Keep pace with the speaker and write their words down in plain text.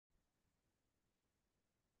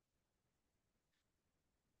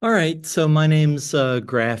All right, so my name's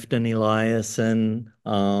Grafton Eliason.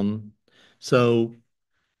 So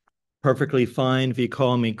perfectly fine if you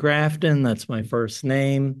call me Grafton. That's my first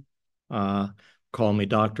name. Uh, Call me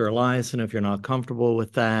Dr. Eliason if you're not comfortable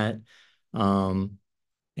with that. Um,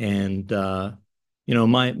 and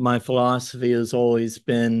my philosophy has always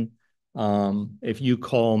been, if you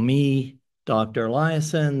call me Dr.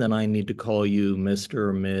 Eliason, then I need to call you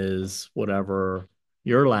Mr., Ms., whatever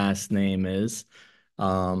your last name is.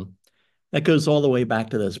 Um, that goes all the way back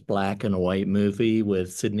to this black and white movie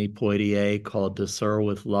with Sidney Poitier called To Sir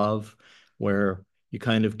with Love, where you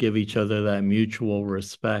kind of give each other that mutual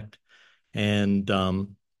respect. And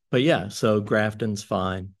but yeah, so Grafton's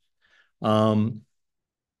fine. Um,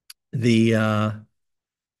 the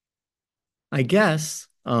I guess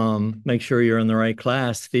make sure you're in the right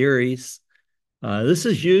class. Theories. This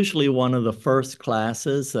is usually one of the first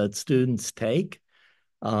classes that students take.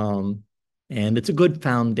 Um, and it's a good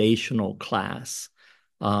foundational class.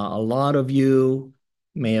 A lot of you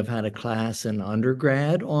may have had a class in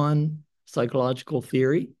undergrad on psychological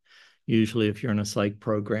theory, usually if you're in a psych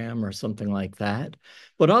program or something like that.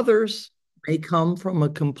 But others may come from a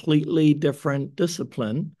completely different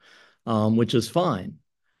discipline, which is fine.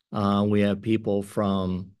 We have people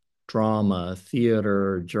from drama,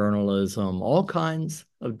 theater, journalism, all kinds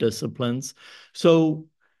of disciplines. So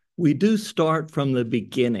we do start from the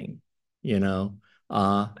beginning, you know,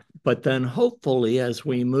 uh, but then hopefully as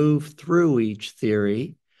we move through each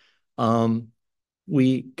theory, um,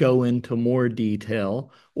 we go into more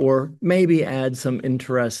detail or maybe add some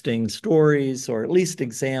interesting stories or at least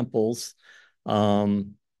examples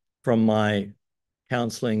um, from my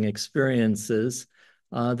counseling experiences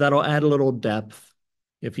that'll add a little depth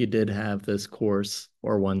if you did have this course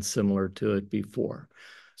or one similar to it before.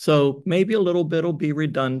 So maybe a little bit will be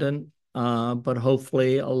redundant, but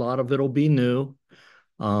hopefully a lot of it will be new.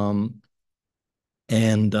 Um,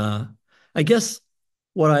 and I guess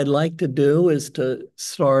what I'd like to do is to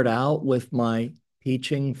start out with my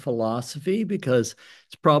teaching philosophy because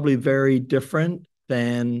it's probably very different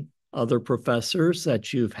than other professors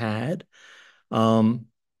that you've had. Um,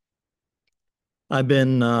 I've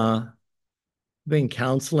been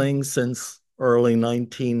counseling since early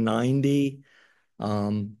 1990.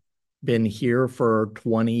 Um, been here for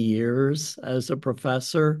 20 years as a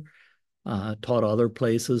professor. Taught other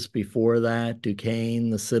places before that,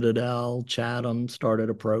 Duquesne, the Citadel, Chatham,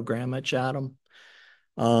 started a program at Chatham.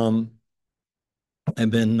 Um,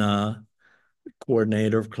 I've been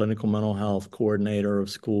coordinator of clinical mental health, coordinator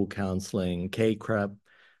of school counseling, K-CREP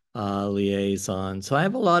liaison. So I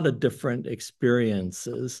have a lot of different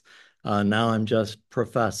experiences. Now I'm just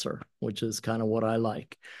professor, which is kind of what I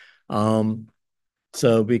like. Um,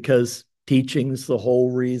 so because teaching's the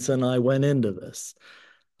whole reason I went into this.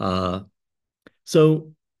 Uh,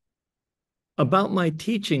 so about my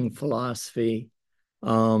teaching philosophy,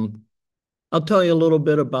 um, I'll tell you a little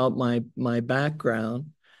bit about my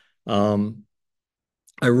background. Um,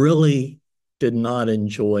 I really did not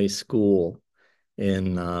enjoy school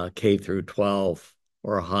in K through 12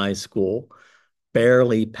 or high school.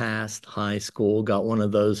 Barely passed high school, got one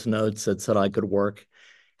of those notes that said I could work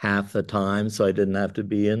half the time so I didn't have to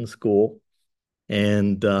be in school.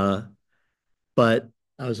 And but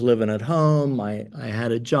I was living at home. I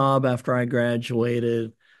had a job after I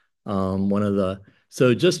graduated. One of the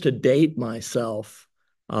so just to date myself,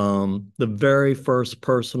 the very first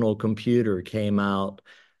personal computer came out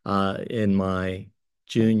in my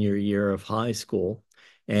junior year of high school,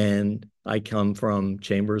 and I come from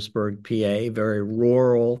Chambersburg, PA, very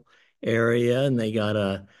rural area, and they got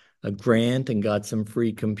a grant and got some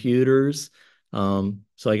free computers. So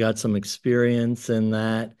I got some experience in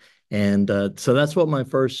that. And so that's what my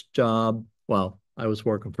first job, well, I was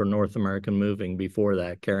working for North American Moving before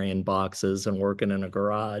that, carrying boxes and working in a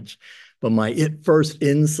garage. But my first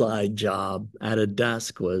inside job at a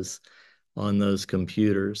desk was on those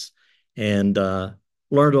computers and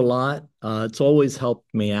learned a lot. It's always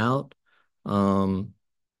helped me out. Um,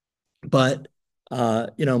 but,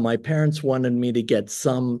 my parents wanted me to get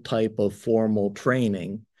some type of formal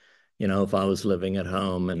training, if I was living at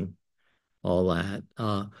home and all that.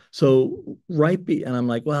 And I'm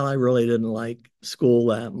like, well, I really didn't like school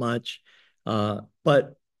that much.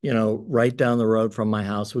 But, right down the road from my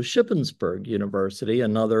house was Shippensburg University,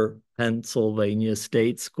 another Pennsylvania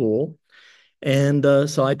state school. And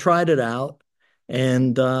so I tried it out,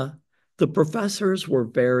 and the professors were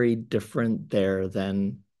very different there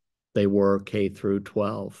than they were K through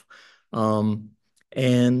 12. Um,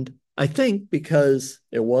 and I think because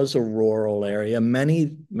it was a rural area,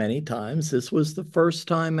 many, many times, this was the first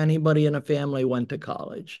time anybody in a family went to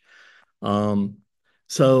college. Um,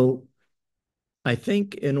 So I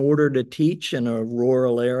think in order to teach in a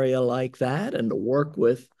rural area like that and to work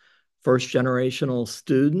with first generational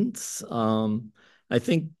students, I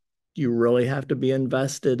think you really have to be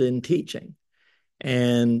invested in teaching.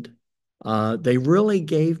 And they really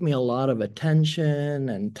gave me a lot of attention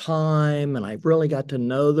and time, and I really got to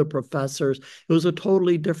know the professors. It was a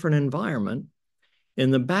totally different environment.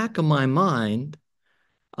 In the back of my mind,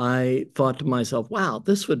 I thought to myself, wow,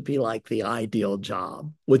 this would be like the ideal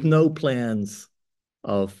job with no plans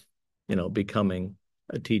of, becoming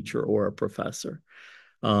a teacher or a professor.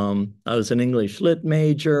 I was an English lit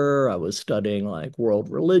major. I was studying like world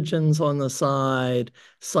religions on the side,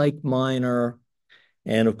 psych minor.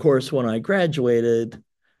 And of course, when I graduated,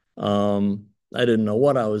 I didn't know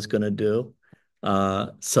what I was going to do.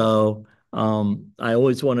 So I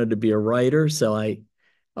always wanted to be a writer. So I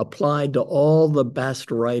applied to all the best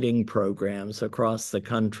writing programs across the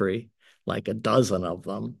country, like a dozen of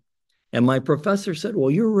them. And my professor said, well,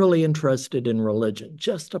 you're really interested in religion.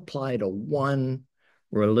 Just apply to one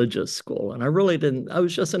religious school. And I really didn't, I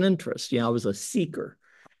was just an interest. I was a seeker.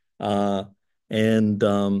 Uh, and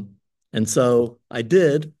um, and so I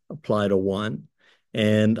did apply to one.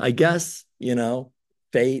 And I guess,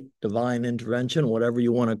 fate, divine intervention, whatever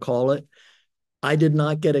you want to call it, I did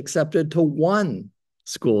not get accepted to one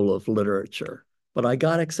school of literature, but I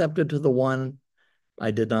got accepted to the one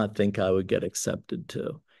I did not think I would get accepted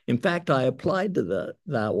to. In fact, I applied to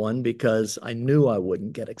that one because I knew I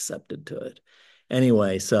wouldn't get accepted to it.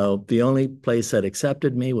 Anyway, so the only place that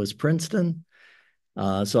accepted me was Princeton.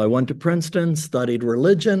 So I went to Princeton, studied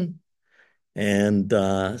religion, and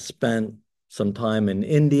spent some time in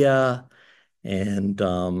India, and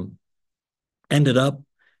ended up,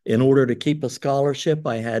 in order to keep a scholarship,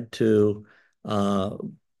 I had to uh,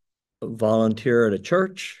 volunteer at a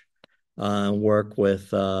church, work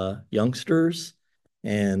with youngsters.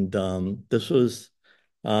 And this was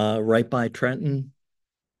right by Trenton.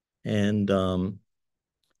 And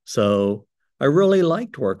so I really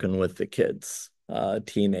liked working with the kids,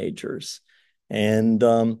 teenagers. And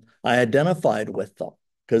I identified with them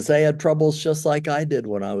because they had troubles just like I did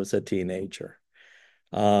when I was a teenager.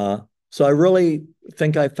 Uh, so I really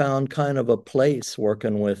think I found kind of a place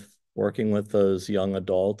working with those young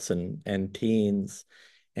adults and teens,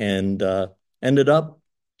 and ended up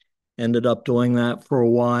ended up doing that for a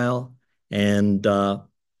while. And I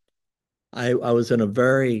was in a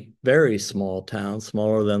very, very small town,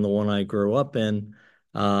 smaller than the one I grew up in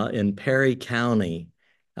Perry County.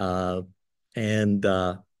 Uh, and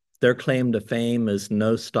their claim to fame is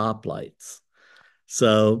no stoplights.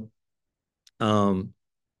 So um,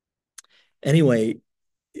 anyway,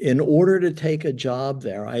 in order to take a job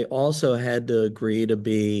there, I also had to agree to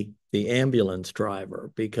be the ambulance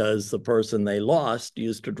driver because the person they lost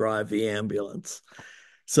used to drive the ambulance.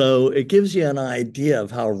 So it gives you an idea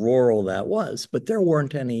of how rural that was, but there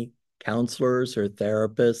weren't any counselors or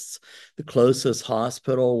therapists. The closest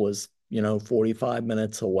hospital was, 45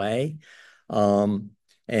 minutes away. Um,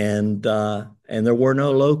 and there were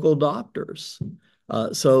no local doctors.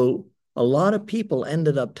 So a lot of people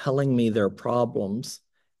ended up telling me their problems,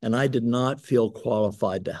 and I did not feel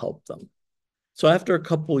qualified to help them. So after a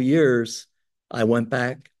couple of years, I went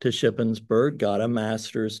back to Shippensburg, got a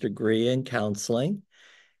master's degree in counseling,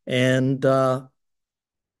 and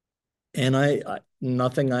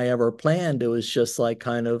nothing I ever planned. It was just like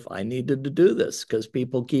kind of I needed to do this because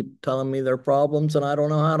people keep telling me their problems and I don't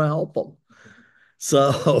know how to help them.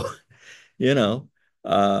 So, you know,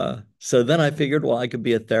 so then I figured, well, I could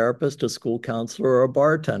be a therapist, a school counselor, or a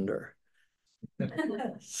bartender.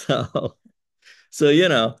 So, so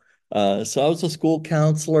I was a school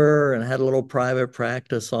counselor and had a little private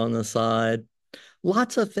practice on the side.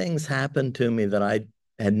 Lots of things happened to me that I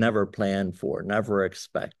had never planned for, never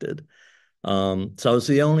expected. So I was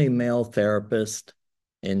the only male therapist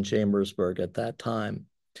in Chambersburg at that time.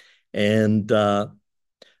 And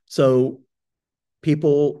so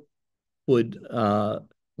people would,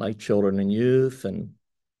 like children and youth and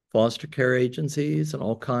foster care agencies and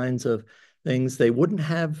all kinds of things, they wouldn't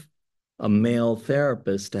have a male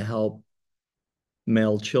therapist to help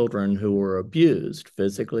male children who were abused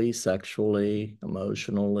physically, sexually,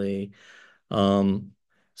 emotionally. Um,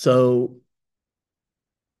 so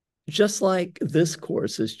just like this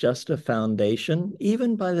course is just a foundation,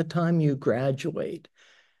 even by the time you graduate,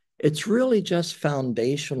 it's really just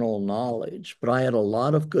foundational knowledge. But I had a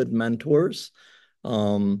lot of good mentors.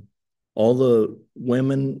 Um, all the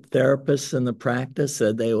women therapists in the practice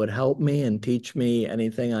said they would help me and teach me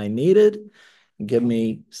anything I needed, give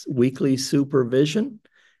me weekly supervision.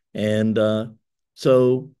 And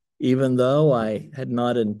so even though I had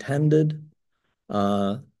not intended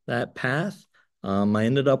uh, that path. I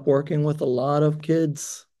ended up working with a lot of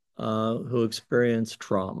kids who experienced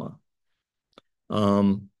trauma.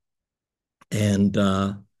 Um, and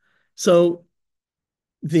so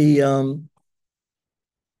the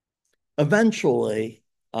eventually,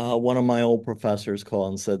 one of my old professors called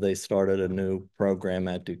and said they started a new program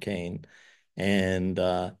at Duquesne and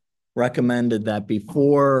recommended that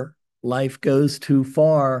before life goes too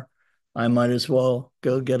far, I might as well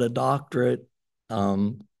go get a doctorate.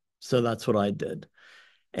 So that's what I did.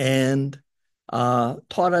 And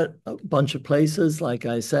taught at a bunch of places, like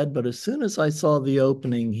I said. But as soon as I saw the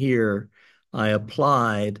opening here, I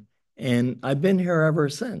applied, and I've been here ever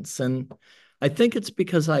since. And I think it's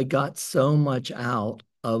because I got so much out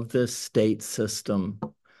of this state system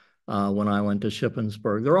when I went to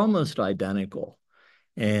Shippensburg. They're almost identical,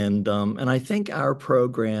 and I think our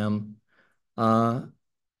program uh,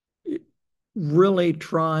 really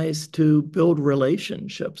tries to build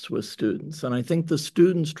relationships with students. And I think the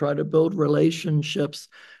students try to build relationships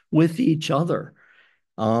with each other.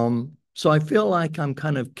 So I feel like I'm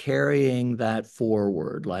kind of carrying that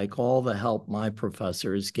forward, like all the help my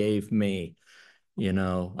professors gave me,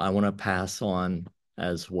 I want to pass on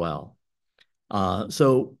as well.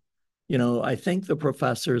 So, I think the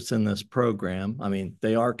professors in this program, I mean,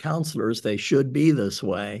 they are counselors, they should be this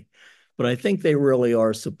way, but I think they really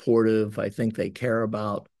are supportive. I think they care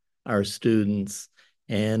about our students,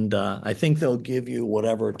 and I think they'll give you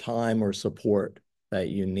whatever time or support that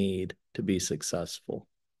you need to be successful.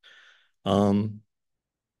 Um,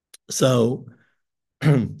 so,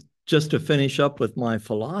 just to finish up with my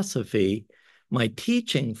philosophy, my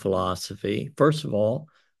teaching philosophy, first of all,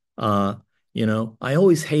 uh, I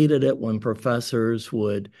always hated it when professors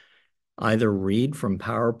would either read from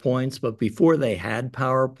PowerPoints, but before they had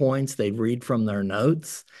PowerPoints, they'd read from their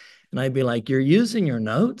notes. And I'd be like, you're using your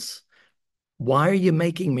notes? Why are you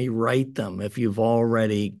making me write them if you've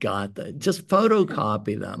already got them? Just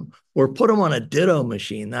photocopy them or put them on a ditto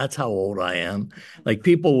machine. That's how old I am. Like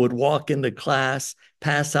people would walk into class,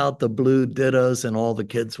 pass out the blue dittos, and all the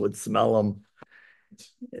kids would smell them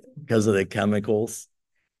because of the chemicals.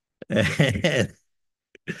 And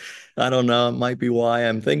I don't know, it might be why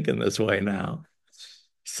I'm thinking this way now.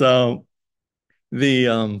 So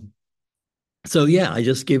the so yeah, I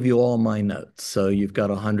just give you all my notes. So you've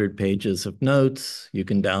got 100 pages of notes. You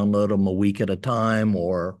can download them a week at a time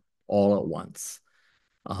or all at once.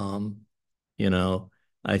 Um, you know,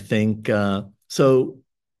 I think so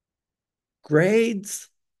grades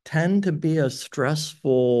tend to be a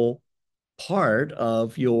stressful part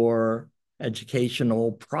of your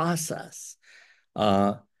educational process.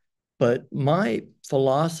 Uh, but my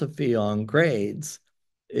philosophy on grades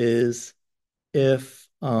is if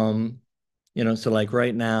so like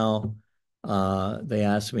right now, they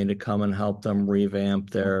asked me to come and help them revamp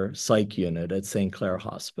their psych unit at St. Clair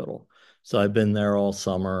Hospital. So I've been there all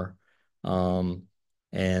summer, um,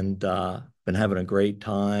 and been having a great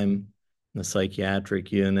time in the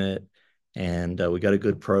psychiatric unit, and we got a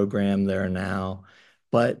good program there now.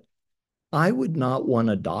 But I would not want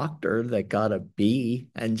a doctor that got a B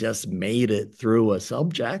and just made it through a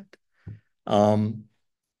subject. Um,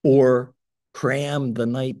 or crammed the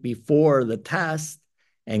night before the test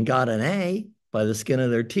and got an A by the skin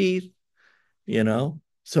of their teeth, you know?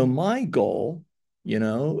 So my goal,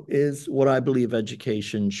 is what I believe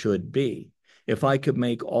education should be. If I could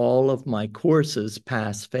make all of my courses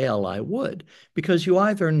pass fail, I would, because you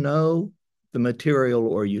either know the material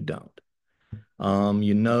or you don't.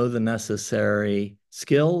 You know the necessary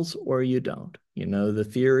skills or you don't. You know the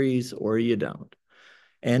theories or you don't.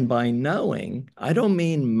 And by knowing, I don't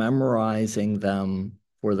mean memorizing them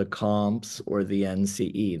for the comps or the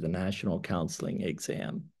NCE, the National Counseling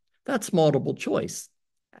Exam. That's multiple choice.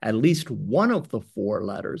 At least one of the four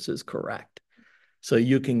letters is correct. So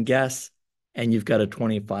you can guess, and you've got a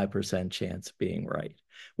 25% chance of being right.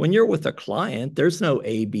 When you're with a client, there's no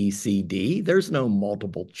A, B, C, D, there's no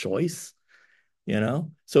multiple choice.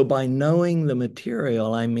 So by knowing the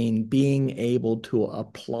material, I mean being able to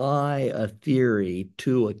apply a theory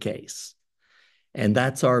to a case. And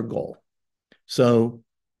that's our goal. So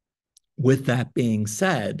with that being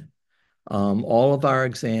said, all of our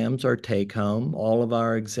exams are take home. All of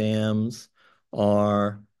our exams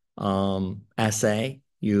are essay.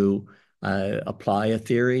 You apply a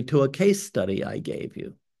theory to a case study I gave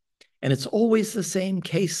you. And it's always the same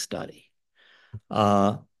case study.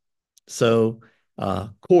 Uh, so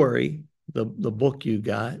Corey, the book you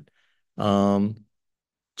got, um,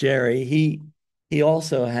 Jerry, he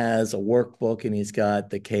also has a workbook and he's got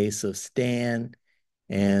the case of Stan.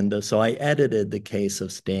 And so I edited the case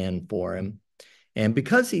of Stan for him. And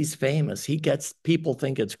because he's famous, he gets people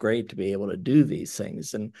think it's great to be able to do these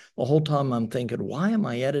things. And the whole time I'm thinking, why am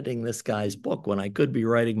I editing this guy's book when I could be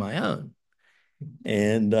writing my own?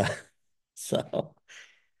 And so,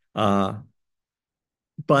 uh,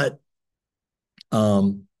 but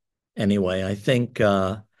anyway, I think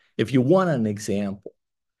if you want an example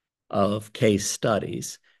of case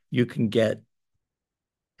studies, you can get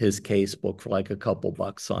his case book for like a couple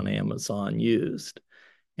bucks on Amazon used.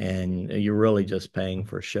 And you're really just paying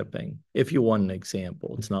for shipping. If you want an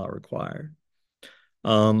example, it's not required.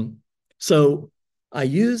 So I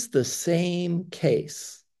use the same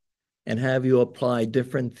case and have you apply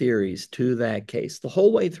different theories to that case the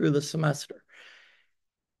whole way through the semester.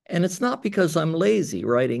 And it's not because I'm lazy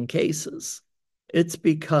writing cases. It's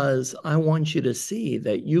because I want you to see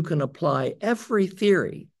that you can apply every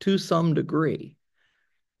theory to some degree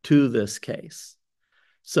to this case.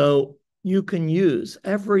 So you can use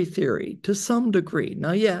every theory to some degree.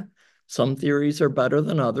 Now, yeah, some theories are better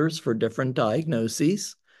than others for different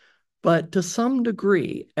diagnoses, but to some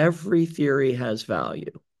degree, every theory has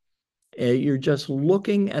value. You're just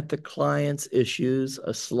looking at the client's issues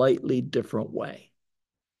a slightly different way.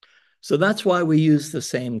 So that's why we use the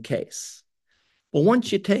same case. Well,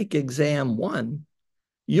 once you take exam one,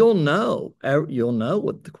 you'll know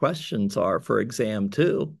what the questions are for exam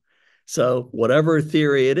two. So whatever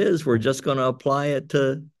theory it is, we're just going to apply it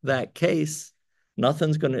to that case.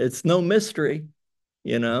 It's no mystery,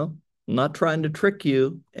 I'm not trying to trick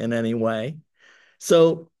you in any way.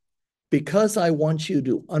 So because I want you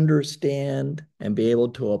to understand and be able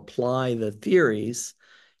to apply the theories,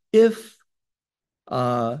 if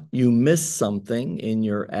you miss something in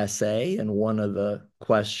your essay in one of the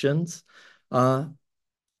questions, I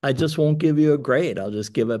just won't give you a grade. I'll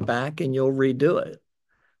just give it back and you'll redo it.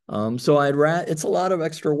 So it's a lot of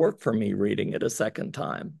extra work for me reading it a second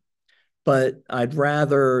time, but I'd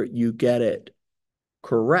rather you get it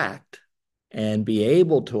correct and be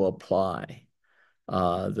able to apply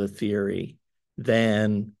the theory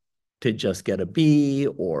than to just get a B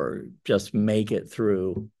or just make it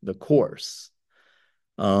through the course.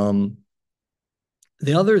 The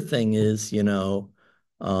other thing is,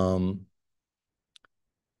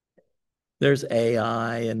 there's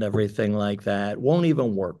AI and everything like that. Won't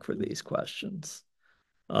even work for these questions.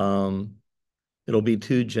 It'll be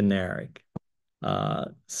too generic.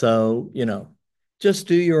 So, just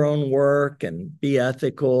do your own work and be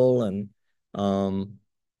ethical and,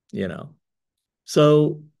 you know.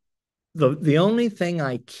 So the only thing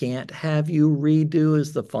I can't have you redo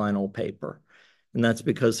is the final paper. And that's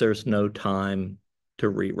because there's no time to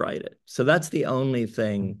rewrite it. So that's the only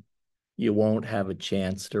thing you won't have a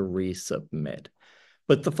chance to resubmit.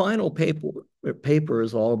 But the final paper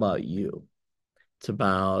is all about you. It's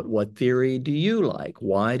about what theory do you like?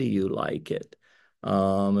 Why do you like it?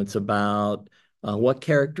 It's about what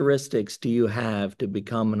characteristics do you have to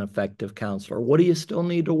become an effective counselor? What do you still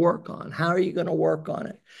need to work on? How are you going to work on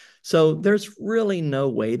it? So there's really no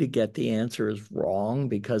way to get the answers wrong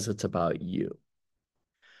because it's about you.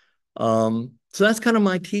 So that's kind of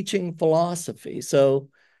my teaching philosophy. So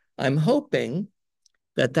I'm hoping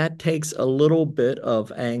that that takes a little bit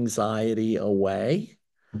of anxiety away,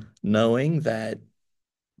 knowing that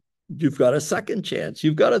you've got a second chance,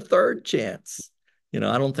 you've got a third chance. I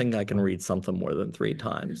don't think I can read something more than 3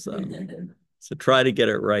 times. So try to get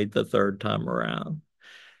it right the third time around.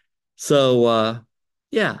 So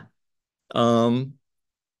yeah. All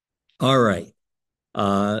right.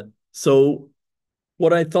 So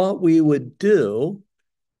what I thought we would do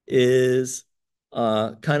is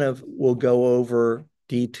we'll go over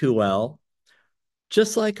D2L.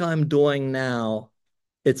 Just like I'm doing now,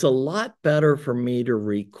 it's a lot better for me to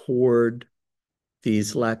record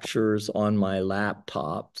these lectures on my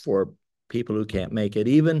laptop for people who can't make it.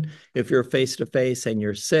 Even if you're face-to-face and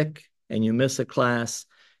you're sick and you miss a class,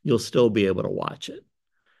 you'll still be able to watch it.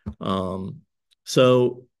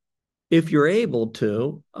 So if you're able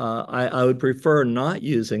to, I would prefer not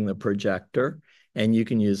using the projector, and you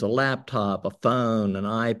can use a laptop, a phone, an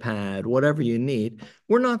iPad, whatever you need.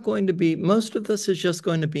 Most of this is just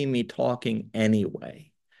going to be me talking anyway.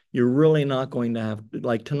 You're really not going to have,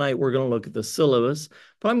 like tonight, we're going to look at the syllabus,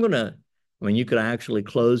 but you could actually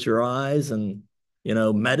close your eyes and,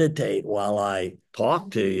 meditate while I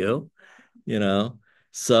talk to you, you know.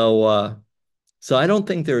 So I don't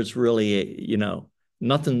think there's really,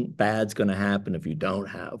 nothing bad's going to happen if you don't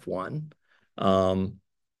have one. And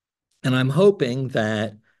I'm hoping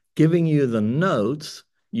that giving you the notes,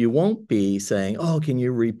 you won't be saying, oh, can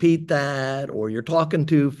you repeat that? Or you're talking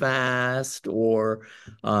too fast. Or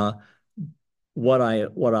what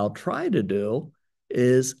I'll try to do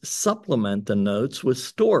is supplement the notes with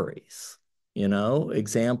stories,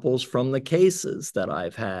 examples from the cases that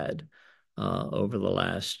I've had over the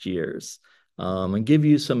last years, and give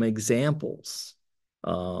you some examples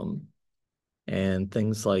and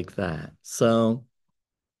things like that. So,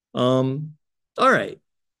 all right.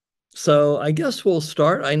 So I guess we'll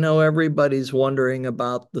start. I know everybody's wondering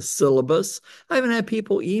about the syllabus. I haven't had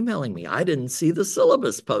people emailing me. I didn't see the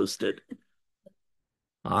syllabus posted.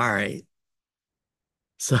 All right.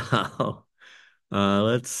 So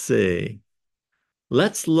let's see.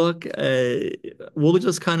 Let's look we'll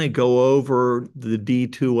just kind of go over the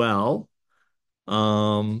D2L.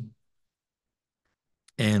 Um,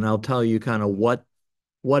 and I'll tell you kind of what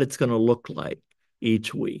it's going to look like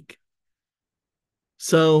each week.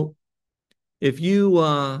 So if you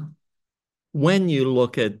when you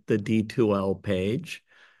look at the D2L page,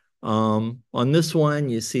 on this one,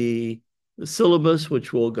 you see the syllabus,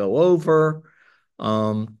 which we'll go over.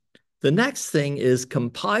 The next thing is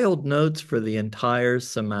compiled notes for the entire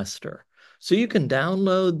semester. So you can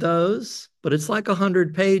download those, but it's like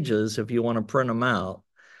 100 pages if you want to print them out.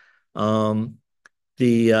 Um,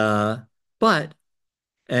 the but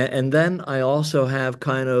and then I also have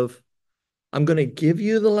I'm going to give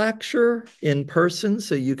you the lecture in person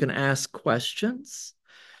so you can ask questions.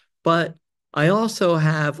 But I also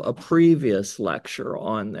have a previous lecture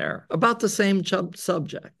on there about the same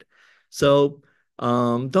subject. So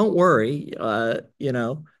don't worry,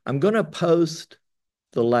 I'm going to post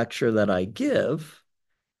the lecture that I give,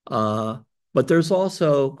 but there's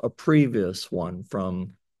also a previous one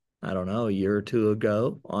from, I don't know, a year or two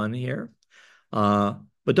ago on here. Uh,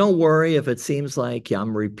 but don't worry if it seems like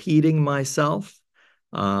I'm repeating myself.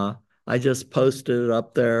 Uh, I just posted it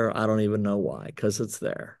up there. I don't even know why, because it's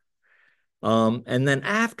there. And then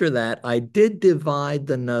after that, I did divide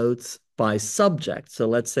the notes by subject. So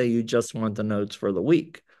let's say you just want the notes for the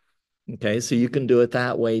week. Okay, so you can do it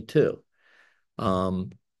that way too.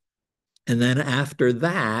 Um, and then after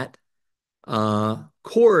that,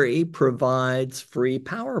 Corey provides free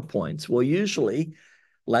PowerPoints. Well, usually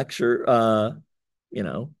lecture,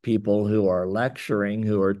 people who are lecturing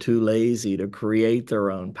who are too lazy to create their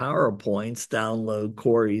own PowerPoints download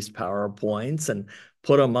Corey's PowerPoints and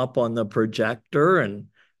put them up on the projector and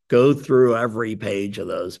go through every page of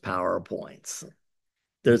those PowerPoints.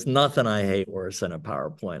 There's nothing I hate worse than a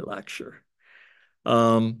PowerPoint lecture.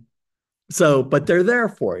 But they're there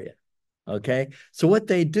for you. Okay. So what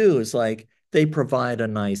they do is they provide a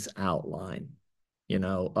nice outline,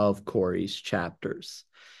 of Corey's chapters.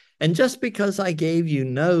 And just because I gave you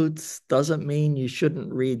notes doesn't mean you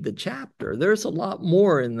shouldn't read the chapter. There's a lot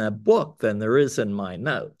more in that book than there is in my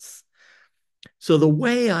notes. So the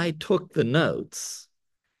way I took the notes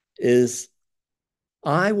is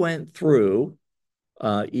I went through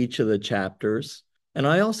each of the chapters, and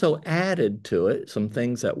I also added to it some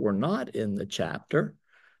things that were not in the chapter.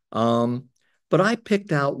 But I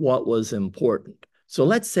picked out what was important. So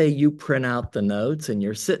let's say you print out the notes and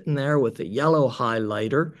you're sitting there with a yellow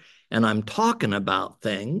highlighter and I'm talking about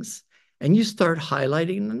things and you start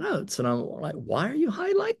highlighting the notes. And I'm like, why are you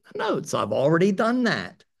highlighting the notes? I've already done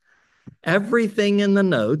that. Everything in the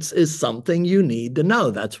notes is something you need to know.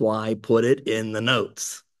 That's why I put it in the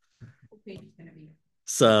notes.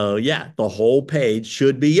 So yeah, the whole page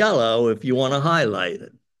should be yellow if you want to highlight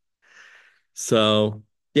it. So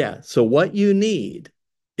yeah, so what you need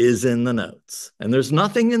is in the notes. And there's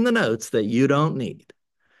nothing in the notes that you don't need.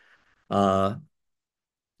 All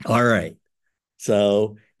right.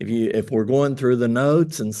 So if we're going through the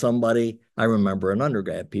notes and I remember in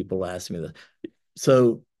undergrad, people asked me this,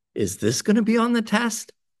 so is this going to be on the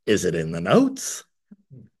test? Is it in the notes?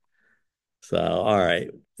 So, all right.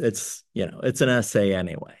 It's an essay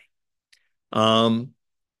anyway.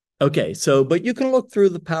 Okay, but you can look through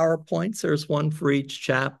the PowerPoints. There's one for each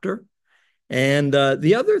chapter. And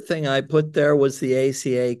the other thing I put there was the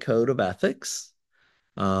ACA Code of Ethics.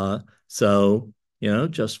 Just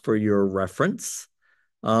for your reference.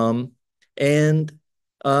 And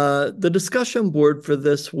the discussion board for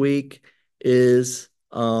this week is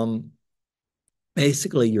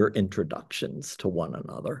basically your introductions to one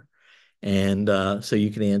another. And so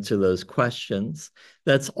you can answer those questions.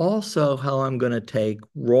 That's also how I'm going to take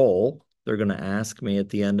roll. They're going to ask me at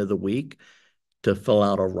the end of the week to fill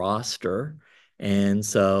out a roster. And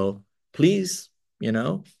so please,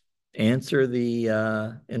 answer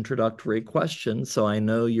the introductory questions so I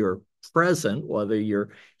know you're present, whether you're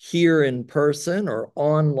here in person or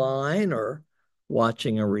online or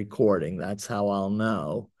watching a recording. That's how I'll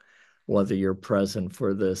know whether you're present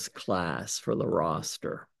for this class, for the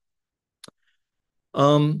roster.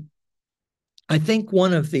 I think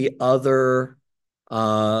one of the other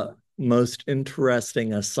most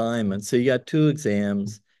interesting assignment. So you got two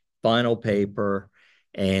exams, final paper,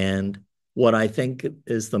 and what I think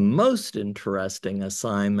is the most interesting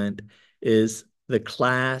assignment is the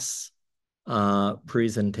class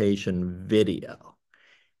presentation video.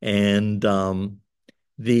 And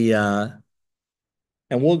the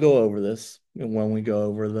and we'll go over this when we go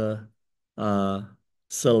over the uh,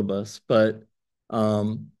 syllabus, but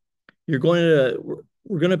um, you're going to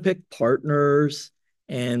we're going to pick partners,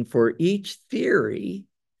 and for each theory,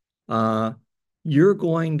 uh, you're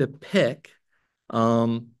going to pick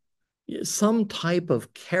um, some type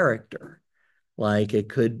of character. Like it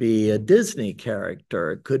could be a Disney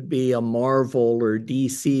character, it could be a Marvel or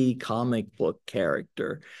DC comic book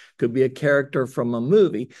character, it could be a character from a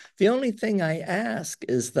movie. The only thing I ask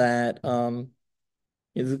is that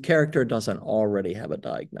the character doesn't already have a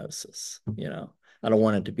diagnosis, you know. I don't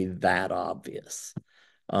want it to be that obvious.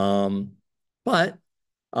 Um, but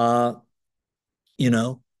uh, you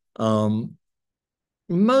know, um,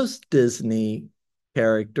 most Disney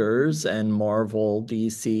characters and Marvel,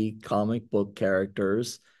 DC comic book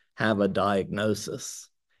characters have a diagnosis.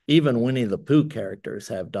 Even Winnie the Pooh characters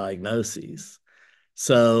have diagnoses.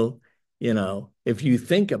 So, you know, if you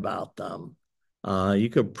think about them, you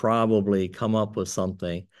could probably come up with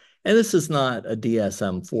something. And this is not a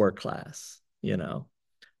DSM-4 class, you know.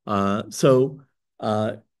 So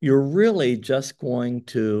you're really just going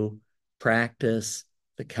to practice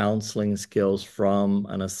the counseling skills from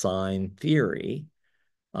an assigned theory.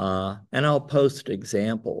 And I'll post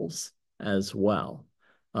examples as well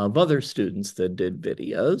of other students that did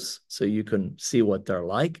videos so you can see what they're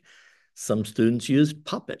like. Some students used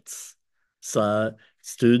puppets. So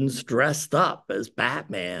students dressed up as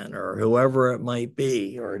Batman or whoever it might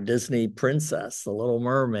be, or a Disney princess, the Little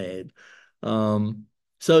Mermaid. Um,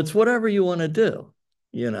 so it's whatever you want to do,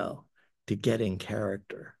 you know, to get in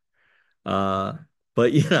character. Uh,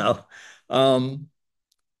 but um,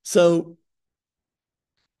 so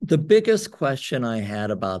the biggest question I had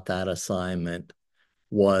about that assignment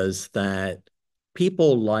was that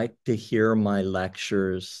people like to hear my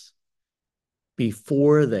lectures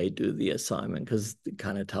before they do the assignment because it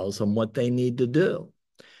kind of tells them what they need to do.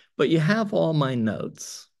 But you have all my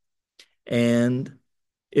notes. And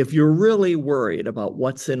if you're really worried about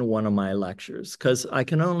what's in one of my lectures, because I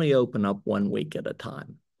can only open up 1 week at a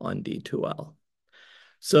time on D2L.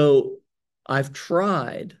 So I've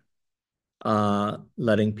tried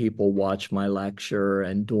letting people watch my lecture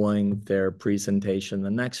and doing their presentation the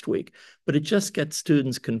next week. But it just gets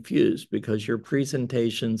students confused because your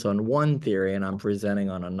presentation's on one theory and I'm presenting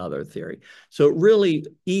on another theory. So it really,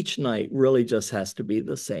 each night really just has to be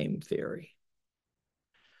the same theory.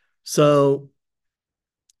 So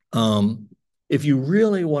if you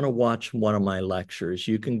really want to watch one of my lectures,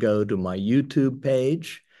 you can go to my YouTube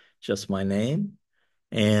page, just my name,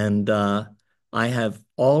 and I have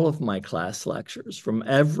all of my class lectures from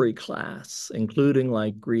every class, including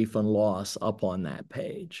like grief and loss, up on that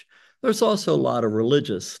page. There's also a lot of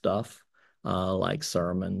religious stuff, like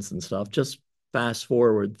sermons and stuff. Just fast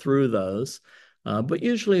forward through those. But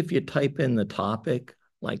usually if you type in the topic,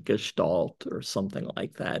 like Gestalt or something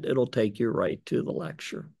like that, it'll take you right to the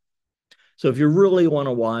lecture. So if you really want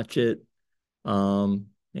to watch it, you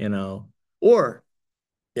know, or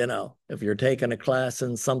if you're taking a class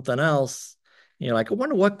in something else, you're like, I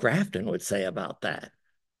wonder what Grafton would say about that.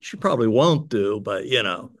 She probably won't do, but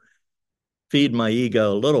feed my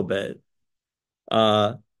ego a little bit.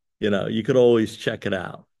 Uh, you could always check it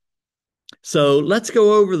out. So let's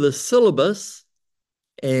go over the syllabus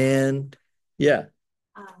and yeah.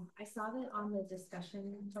 I saw that on the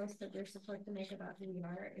discussion post that you're supposed to make about who we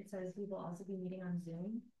are, it says we will also be meeting on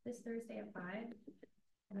Zoom this Thursday at 5.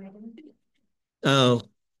 And I didn't. Oh,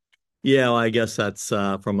 yeah, well, I guess that's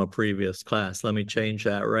from a previous class. Let me change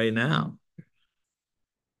that right now.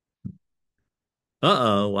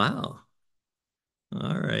 Uh-oh, wow.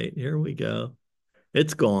 All right, here we go.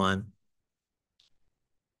 It's gone.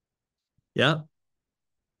 Yep.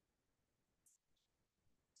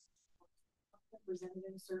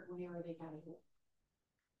 Representatives certainly, or they kind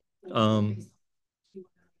of Um,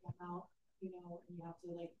 out, and you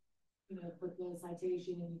have to put the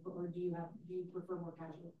citation and you put, or do you prefer more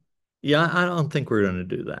casual? yeah, I don't think we're going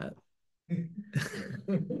to do that.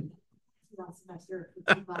 Last semester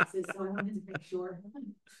for 2 classes, so I wanted to make sure.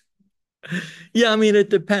 Yeah, I mean, it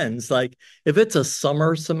depends. Like, if it's a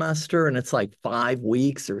summer semester and it's like 5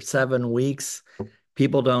 weeks or 7 weeks,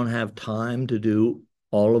 people don't have time to do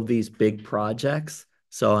all of these big projects.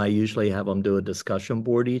 So I usually have them do a discussion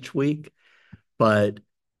board each week. But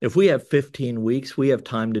if we have 15 weeks, we have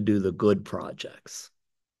time to do the good projects.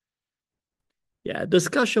 Yeah,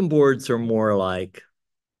 discussion boards are more like,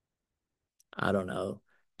 I don't know,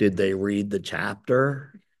 did they read the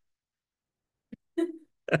chapter?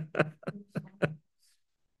 Reply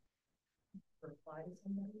to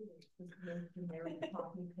somebody, it's just the most generic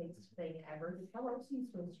copy paste thing ever. How else are you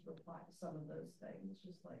supposed to reply to some of those things? It's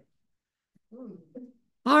just like, ooh.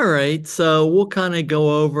 All right, so we'll kind of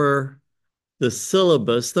go over the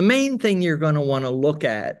syllabus. The main thing you're going to want to look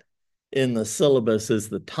at in the syllabus is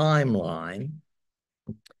the timeline.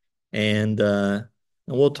 And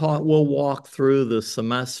we'll walk through the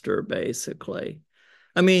semester basically.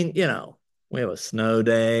 I mean, we have a snow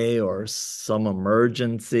day or some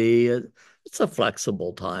emergency. It's a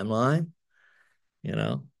flexible timeline, you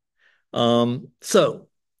know. So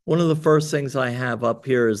one of the first things I have up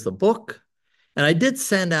here is the book. And I did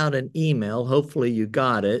send out an email, hopefully you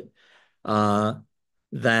got it, uh,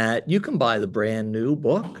 that you can buy the brand new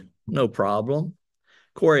book, no problem.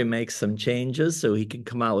 Corey makes some changes so he can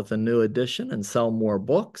come out with a new edition and sell more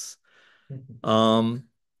books. Um,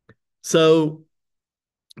 so,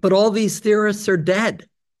 but all these theorists are dead.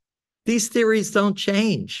 These theories don't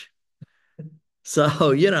change.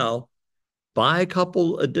 So, buy a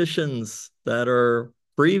couple editions that are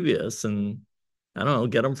previous and I don't know,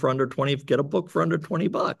 get them for under 20, get a book for under 20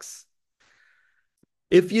 bucks.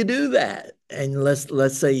 If you do that, and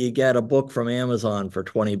let's say you get a book from Amazon for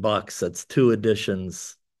 20 bucks, that's two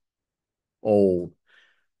editions old.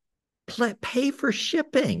 Pay for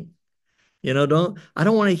shipping. I don't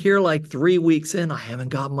want to hear like 3 weeks in, I haven't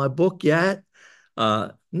got my book yet.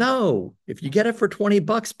 No, if you get it for 20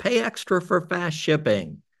 bucks, pay extra for fast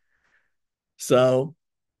shipping. So,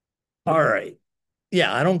 all right.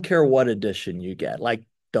 Yeah, I don't care what edition you get. Like,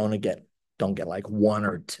 don't get don't get like one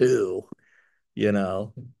or two, you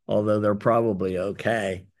know, although they're probably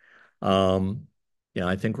okay. Um,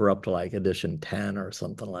 I think we're up to like edition 10 or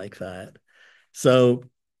something like that. So,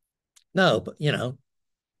 no, but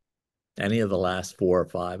any of the last four or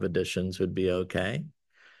five editions would be okay.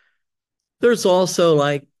 There's also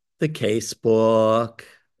like the case book.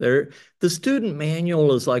 The student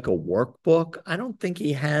manual is like a workbook. I don't think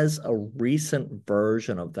he has a recent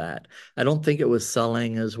version of that. I don't think it was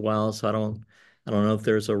selling as well, so I don't know if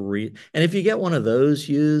there's and if you get one of those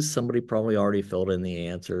used, somebody probably already filled in the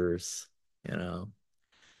answers, you know.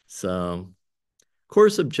 So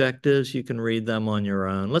course objectives, you can read them on your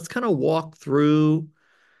own. Let's kind of walk through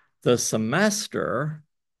the semester.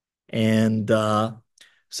 And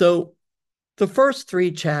so the first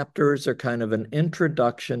three chapters are kind of an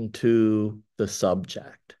introduction to the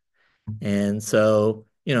subject. And so,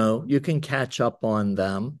 you can catch up on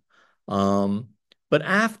them. Um, but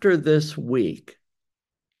after this week,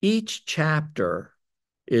 each chapter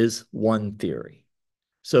is one theory.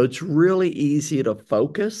 So it's really easy to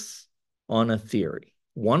focus on a theory.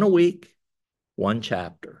 One a week, one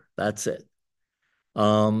chapter. That's it.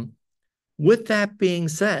 Um, with that being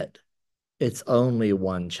said, it's only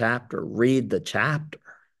one chapter. Read the chapter.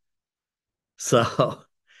 So,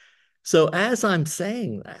 so as I'm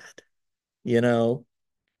saying that, you know,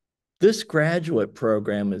 this graduate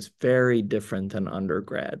program is very different than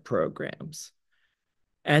undergrad programs.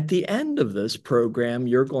 At the end of this program,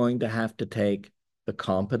 you're going to have to take the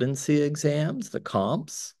competency exams, the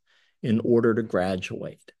comps, in order to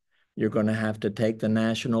graduate. You're going to have to take the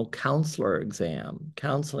national counseling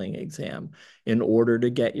exam in order to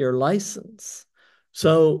get your license.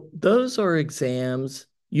 So those are exams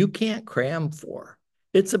you can't cram for.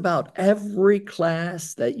 It's about every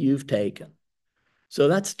class that you've taken. So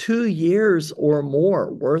that's 2 years or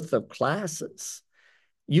more worth of classes.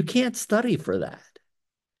 You can't study for that.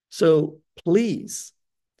 So please,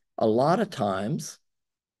 a lot of times,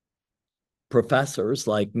 professors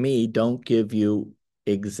like me don't give you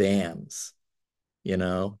exams.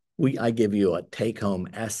 I give you a take-home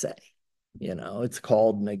essay. It's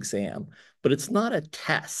called an exam, but it's not a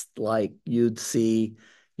test like you'd see,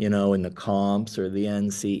 in the comps or the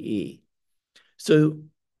NCE. So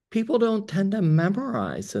people don't tend to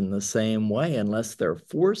memorize in the same way unless they're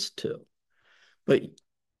forced to. But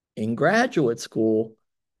in graduate school,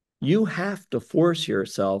 you have to force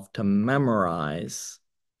yourself to memorize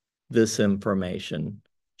this information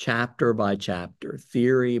chapter by chapter,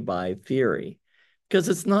 theory by theory, because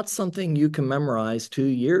it's not something you can memorize 2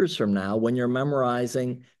 years from now when you're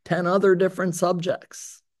memorizing 10 other different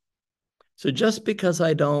subjects. So just because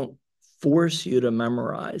I don't force you to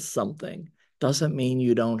memorize something doesn't mean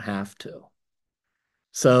you don't have to.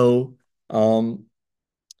 So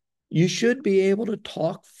you should be able to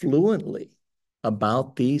talk fluently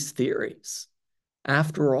about these theories.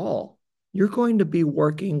 After all, you're going to be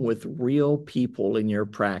working with real people in your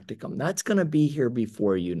practicum. That's going to be here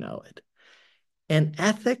before you know it. And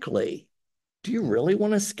ethically, do you really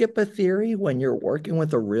want to skip a theory when you're working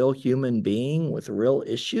with a real human being with real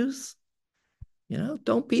issues?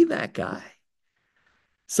 Don't be that guy.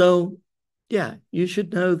 So, yeah, you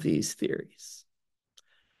should know these theories.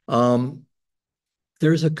 Um,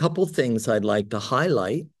 there's a couple things I'd like to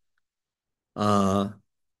highlight. Uh,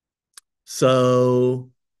 so,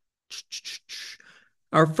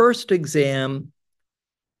 our first exam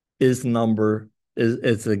is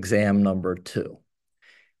exam number 2.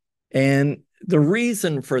 And the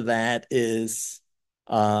reason for that is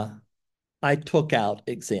uh, I took out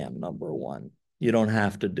exam number 1. You don't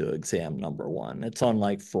have to do exam number 1. It's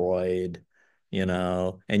unlike Freud,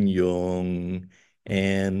 and Jung.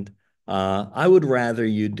 And I would rather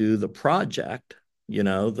you do the project,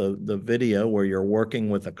 the video where you're working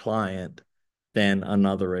with a client than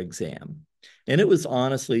another exam. And it was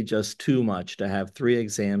honestly just too much to have 3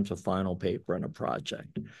 exams, a final paper, and a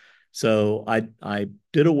project. So I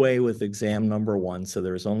did away with exam number 1. So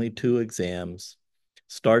there's only 2 exams.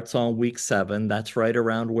 Starts on week 7. That's right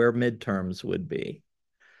around where midterms would be.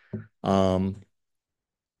 Um,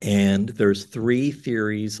 and there's 3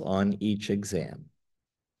 theories on each exam.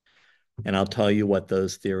 And I'll tell you what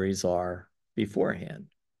those theories are beforehand.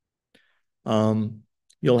 Um,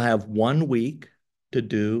 you'll have 1 week to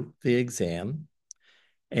do the exam.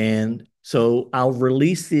 And so I'll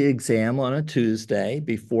release the exam on a Tuesday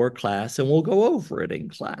before class, and we'll go over it in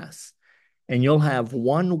class. And you'll have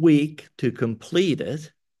 1 week to complete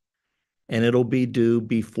it, and it'll be due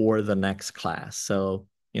before the next class. So,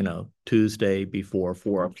 Tuesday before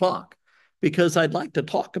 4 o'clock, because I'd like to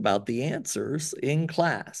talk about the answers in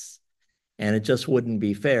class. And it just wouldn't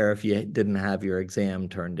be fair if you didn't have your exam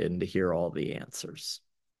turned in to hear all the answers.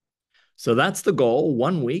 So that's the goal.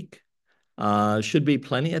 1 week should be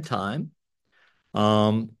plenty of time.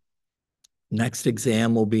 Um, Next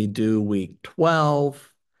exam will be due week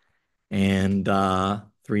 12, and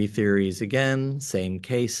 3 theories again, same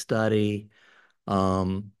case study.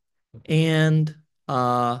 Um, and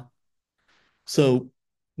so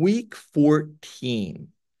week 14,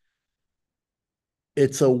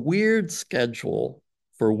 it's a weird schedule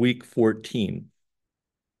for week 14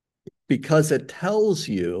 because it tells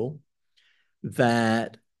you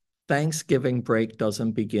that Thanksgiving break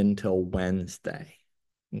doesn't begin till Wednesday.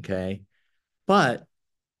 Okay. But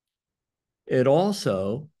it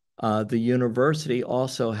also, the university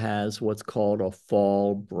also has what's called a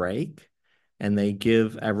fall break, and they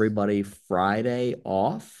give everybody Friday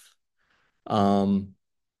off. Um,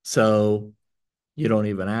 so you don't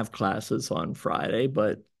even have classes on Friday,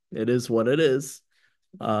 but it is what it is.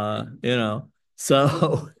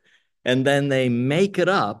 So, and then they make it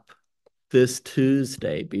up this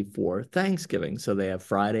Tuesday before Thanksgiving. So they have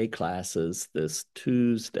Friday classes this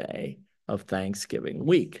Tuesday of Thanksgiving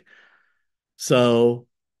week. So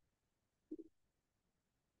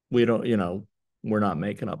we don't, we're not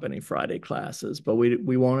making up any Friday classes, but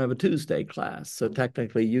we won't have a Tuesday class. So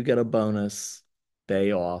technically you get a bonus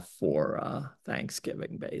day off for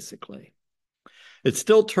Thanksgiving, basically. It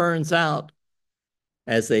still turns out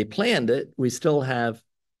as they planned it, we still have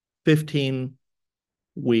 15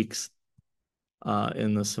 weeks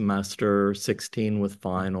in the semester, 16 with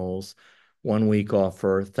finals, 1 week off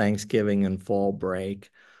for Thanksgiving and fall break.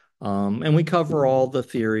 And we cover all the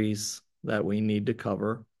theories that we need to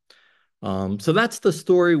cover. So that's the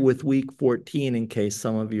story with week 14, in case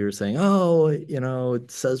some of you are saying, oh,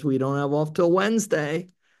 it says we don't have off till Wednesday.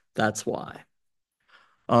 That's why.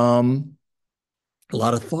 A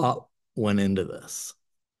lot of thought went into this.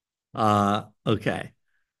 Okay.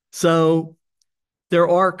 So there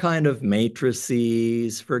are kind of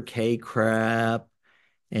matrices for K-crap,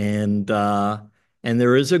 and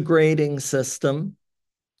there is a grading system,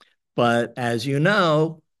 but as you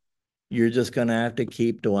know, you're just going to have to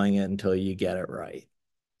keep doing it until you get it right.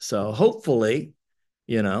 So hopefully,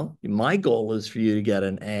 my goal is for you to get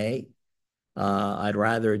an A. I'd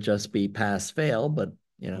rather it just be pass fail, but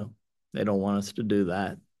they don't want us to do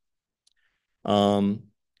that. Um,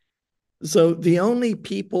 so the only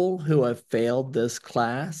people who have failed this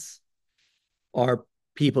class are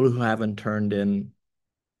people who haven't turned in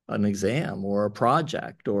an exam or a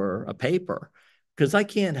project or a paper, because I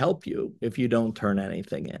can't help you if you don't turn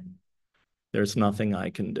anything in. There's nothing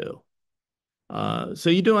I can do.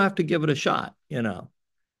 So you do have to give it a shot,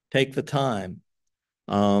 take the time.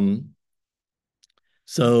 Um,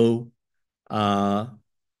 so uh,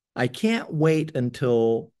 I can't wait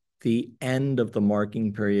until the end of the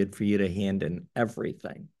marking period for you to hand in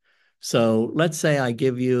everything. So let's say I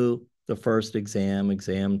give you the first exam,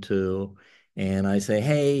 exam 2, and I say,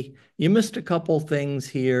 hey, you missed a couple things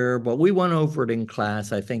here, but we went over it in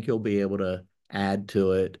class. I think you'll be able to add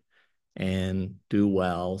to it, and do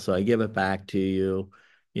well. So I give it back to you.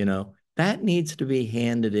 That needs to be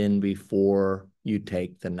handed in before you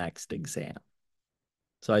take the next exam.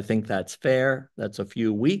 So I think that's fair. That's a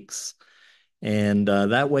few weeks. And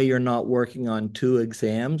that way you're not working on two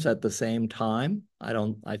exams at the same time.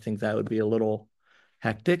 I think that would be a little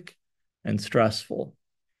hectic and stressful.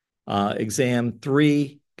 Exam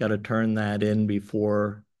three, got to turn that in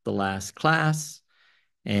before the last class.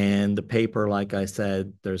 And the paper, like I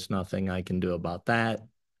said, there's nothing I can do about that.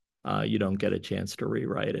 You don't get a chance to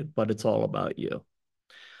rewrite it, but it's all about you.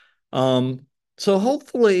 So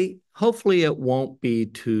hopefully it won't be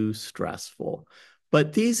too stressful.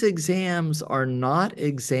 But these exams are not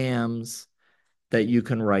exams that you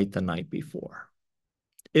can write the night before.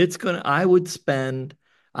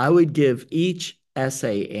 I would give each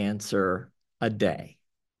essay answer a day,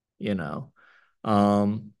 you know.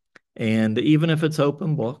 Um, and even if it's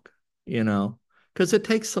open book, because it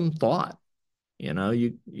takes some thought.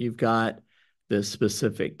 You've got this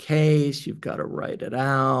specific case, you've got to write it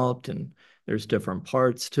out, and there's different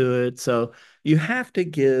parts to it. So you have to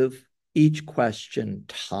give each question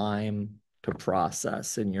time to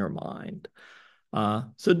process in your mind.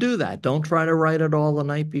 So do that. Don't try to write it all the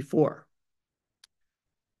night before.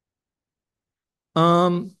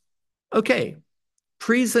 Um, okay,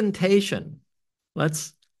 presentation.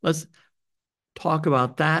 Let's talk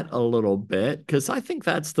about that a little bit because I think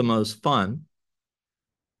that's the most fun.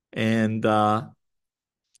 And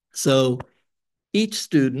so each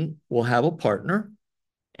student will have a partner.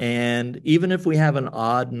 And even if we have an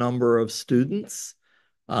odd number of students,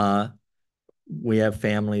 uh, we have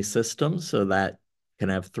family systems, so that can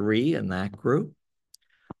have three in that group.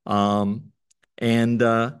 Um, and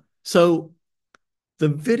so the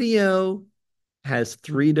video has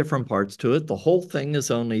three different parts to it. The whole thing is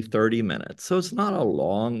only 30 minutes, so it's not a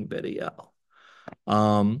long video.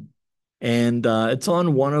 Um, and it's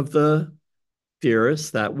on one of the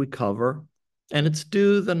theorists that we cover, and it's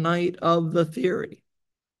due the night of the theory.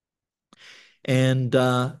 And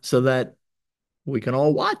so that we can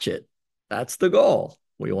all watch it. That's the goal.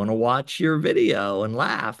 We want to watch your video and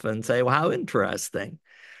laugh and say, well, how interesting.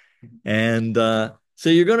 And so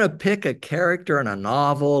you're going to pick a character in a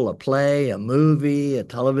novel, a play, a movie, a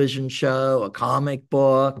television show, a comic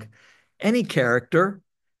book, any character.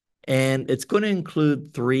 And it's going to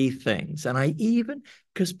include three things.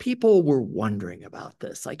 Because people were wondering about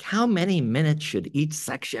this, like how many minutes should each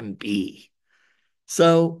section be?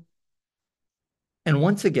 So, and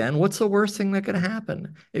once again, what's the worst thing that could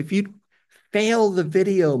happen? If you fail the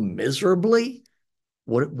video miserably,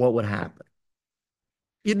 what would happen?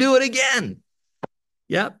 You do it again.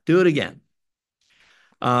 Yep, do it again.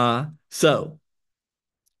 So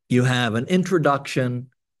you have an introduction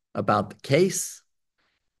about the case,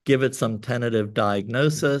 give it some tentative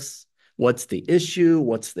diagnosis. What's the issue?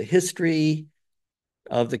 What's the history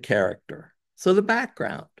of the character? So the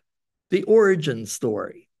background, the origin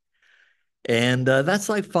story. And that's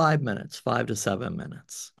like 5 minutes, 5 to 7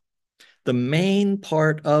 minutes. The main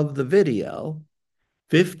part of the video,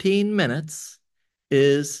 15 minutes,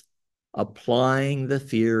 is applying the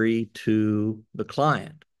theory to the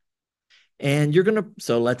client. And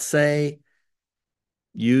so let's say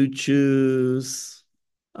you choose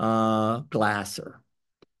Glasser.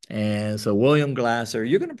 And so William Glasser,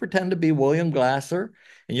 you're going to pretend to be William Glasser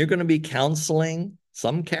and you're going to be counseling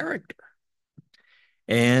some character.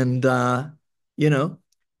 And, you know,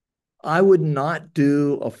 I would not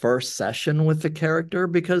do a first session with the character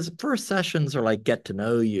because first sessions are like get to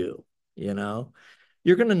know you, you know.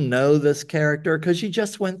 You're going to know this character because you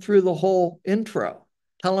just went through the whole intro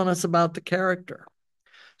telling us about the character.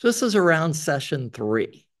 So this is around session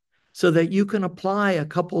three so that you can apply a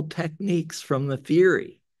couple techniques from the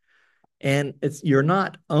theory. And you're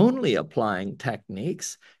not only applying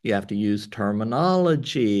techniques, you have to use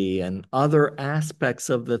terminology and other aspects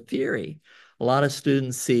of the theory. A lot of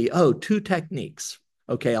students see, oh, two techniques.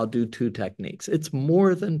 Okay, I'll do two techniques. It's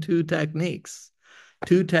more than two techniques.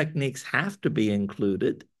 Two techniques have to be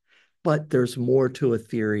included, but there's more to a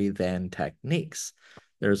theory than techniques.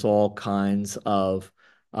 There's all kinds of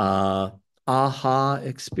aha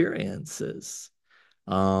experiences.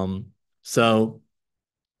 Um, so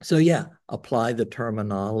so yeah, apply the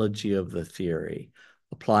terminology of the theory,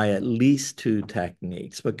 apply at least two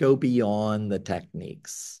techniques, but go beyond the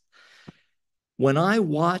techniques. When I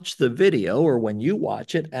watch the video or when you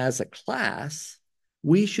watch it as a class,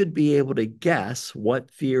 we should be able to guess what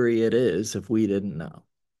theory it is if we didn't know.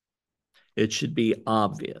 It should be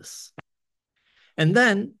obvious. And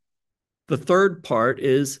then the third part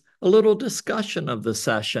is a little discussion of the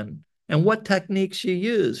session. and what techniques you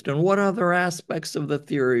used and what other aspects of the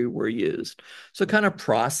theory were used. So kind of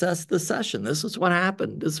process the session. This is what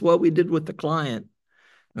happened. This is what we did with the client.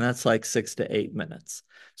 And that's like 6 to 8 minutes.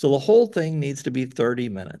 So the whole thing needs to be 30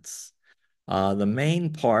 minutes. The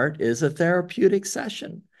main part is a therapeutic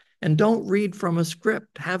session. And don't read from a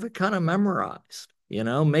script. Have it kind of memorized,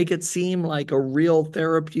 make it seem like a real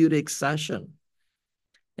therapeutic session.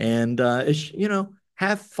 And,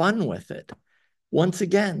 have fun with it. Once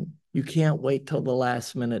again, you can't wait till the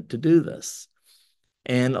last minute to do this.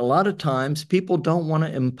 And a lot of times people don't want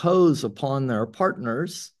to impose upon their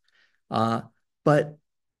partners, but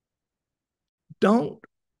don't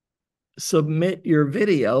submit your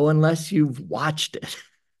video unless you've watched it.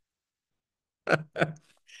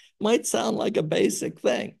 Might sound like a basic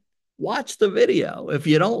thing. Watch the video. If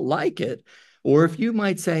you don't like it, or if you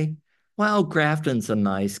might say, well, Grafton's a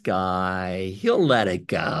nice guy, he'll let it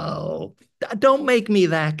go. Don't make me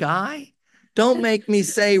that guy. Don't make me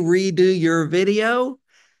say redo your video.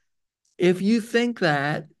 If you think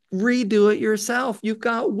that, redo it yourself. You've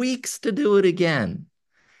got weeks to do it again.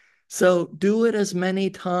 So do it as many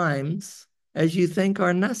times as you think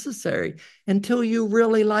are necessary until you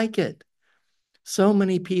really like it. So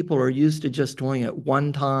many people are used to just doing it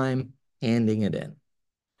one time, handing it in.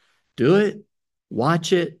 Do it,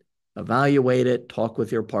 watch it, evaluate it, talk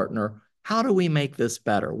with your partner. How do we make this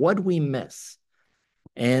better? What do we miss?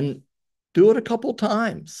 And do it a couple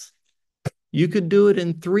times. You could do it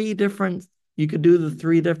in you could do the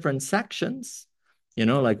 3 different sections.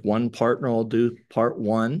 Like one partner will do part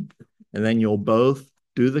one, and then you'll both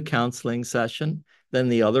do the counseling session. Then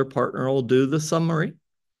the other partner will do the summary.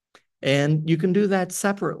 And you can do that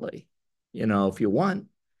separately, if you want.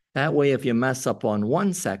 That way, if you mess up on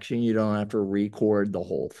one section, you don't have to record the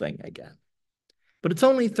whole thing again. But it's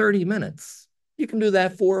only 30 minutes. You can do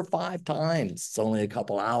that 4 or 5 times. It's only a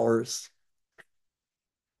couple hours.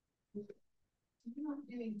 You're not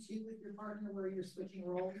doing two with your partner where you're switching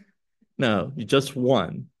roles? No, just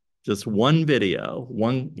one. Just one video.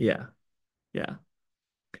 One, yeah. Yeah.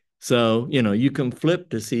 So, you can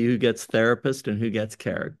flip to see who gets therapist and who gets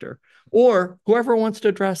character, or whoever wants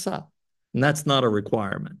to dress up. And that's not a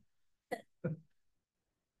requirement.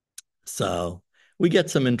 So we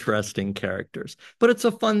get some interesting characters, but it's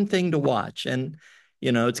a fun thing to watch. And,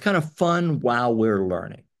 it's kind of fun while we're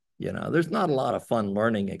learning. There's not a lot of fun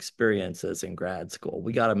learning experiences in grad school.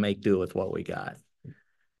 We got to make do with what we got.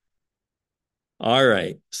 All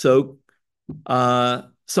right. So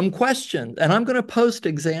some questions, and I'm going to post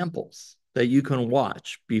examples that you can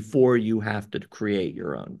watch before you have to create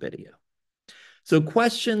your own video. So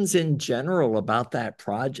questions in general about that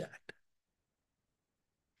project.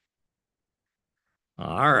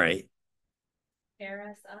 All right. Pair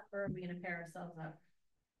us up, or are we going to pair ourselves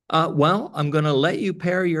up? Well, I'm going to let you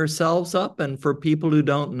pair yourselves up, and for people who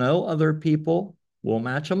don't know other people, we'll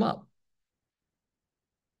match them up.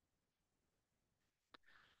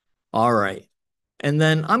 All right. And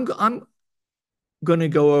then I'm going to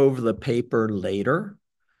go over the paper later,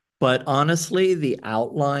 but honestly, the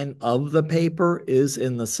outline of the paper is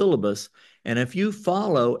in the syllabus. And if you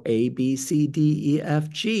follow A, B, C, D, E, F,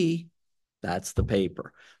 G, that's the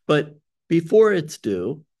paper. But before it's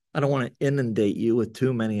due, I don't want to inundate you with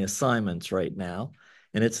too many assignments right now,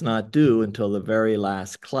 and it's not due until the very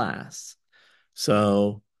last class.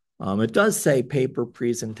 So it does say paper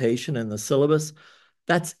presentation in the syllabus.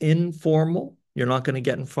 That's informal. You're not going to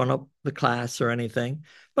get in front of the class or anything,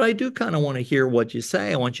 but I do kind of want to hear what you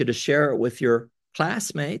say. I want you to share it with your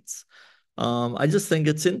classmates. I just think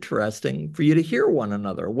it's interesting for you to hear one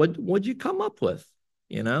another. What'd you come up with?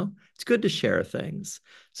 It's good to share things.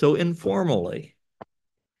 So informally.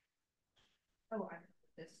 Oh,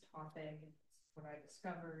 this topic, what I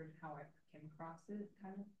discovered, how I came across it,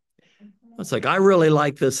 kind of. It's like, I really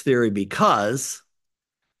like this theory because,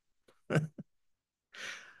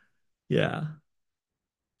 yeah.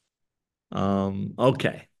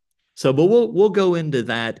 Okay. So, but we'll go into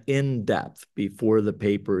that in depth before the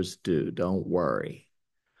papers due. Don't worry.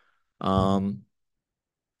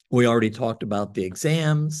 We already talked about the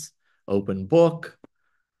exams, open book,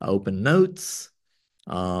 open notes.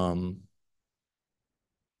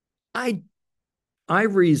 I I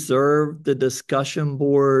reserve the discussion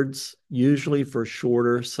boards usually for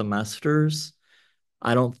shorter semesters.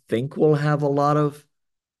 I don't think we'll have a lot of,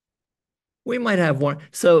 we might have one.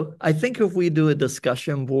 So I think if we do a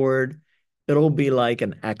discussion board, it'll be like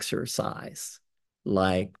an exercise,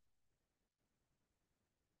 like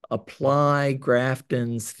apply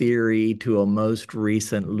Grafton's theory to a most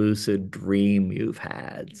recent lucid dream you've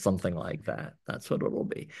had, something like that. That's what it'll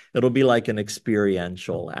be. It'll be like an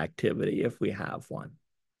experiential activity if we have one.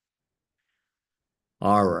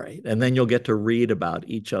 All right. And then you'll get to read about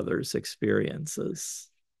each other's experiences.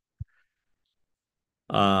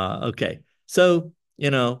 Okay. So,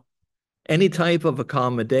 any type of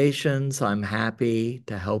accommodations, I'm happy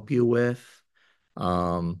to help you with.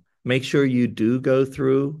 Make sure you do go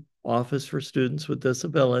through Office for Students with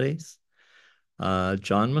Disabilities.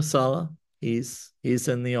 John Masella, he's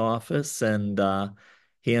in the office, and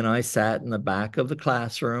he and I sat in the back of the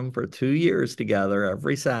classroom for 2 years together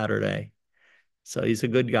every Saturday. So he's a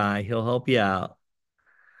good guy. He'll help you out.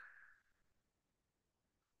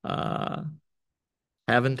 Uh,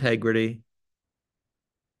 have integrity.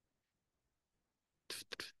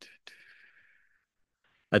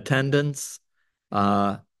 Attendance.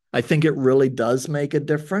 Uh, I think it really does make a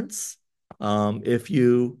difference if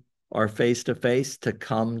you are face to face to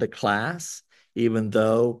come to class, even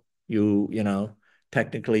though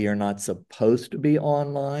technically you're not supposed to be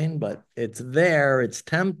online, but it's there, it's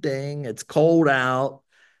tempting, it's cold out,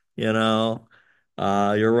 you're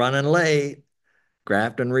running late.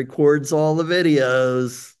 Grafton records all the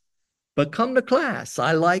videos. But come to class.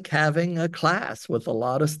 I like having a class with a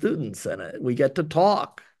lot of students in it. We get to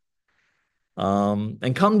talk.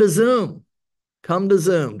 And come to Zoom. Come to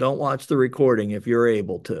Zoom. Don't watch the recording if you're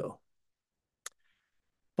able to.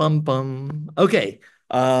 Bum bum. Okay.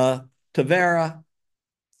 Tavera.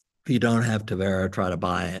 If you don't have Tavera, try to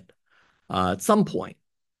buy it at some point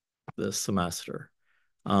this semester.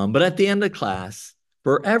 But at the end of class,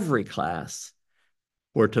 for every class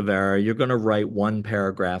for Tavera, you're going to write one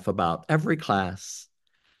paragraph about every class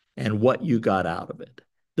and what you got out of it.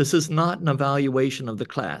 This is not an evaluation of the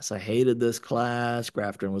class. I hated this class.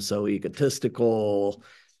 Grafton was so egotistical,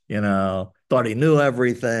 thought he knew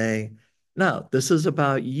everything. No, this is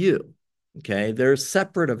about you. Okay. There's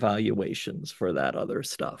separate evaluations for that other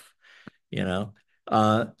stuff, you know.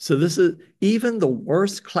 So this is even the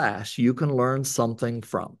worst class you can learn something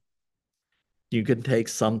from. You can take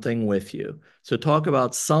something with you. So talk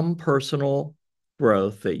about some personal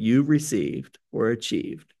growth that you received or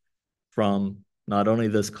achieved from not only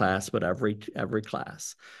this class, but every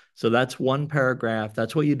class. So that's one paragraph.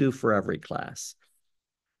 That's what you do for every class.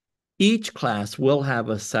 Each class will have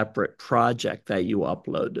a separate project that you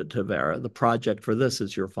upload to Tavera. The project for this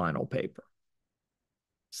is your final paper.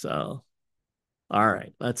 So, all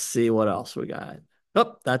right, let's see what else we got.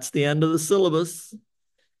 Oh, that's the end of the syllabus.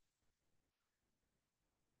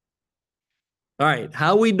 All right,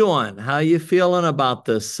 how we doing? How you feeling about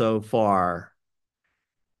this so far?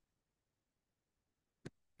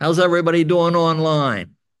 How's everybody doing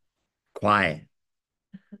online? Quiet.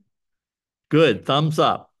 Good. Thumbs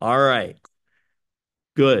up. All right.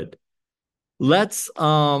 Good. Let's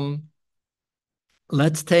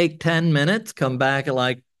take 10 minutes, come back at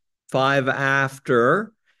like 5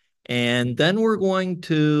 after, and then we're going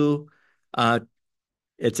to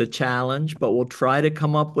it's a challenge, but we'll try to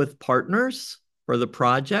come up with partners for the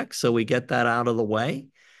project so we get that out of the way.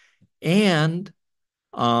 And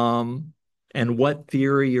um and what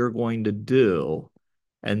theory you're going to do.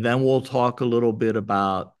 And then we'll talk a little bit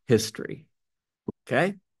about history.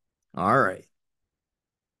 Okay? All right.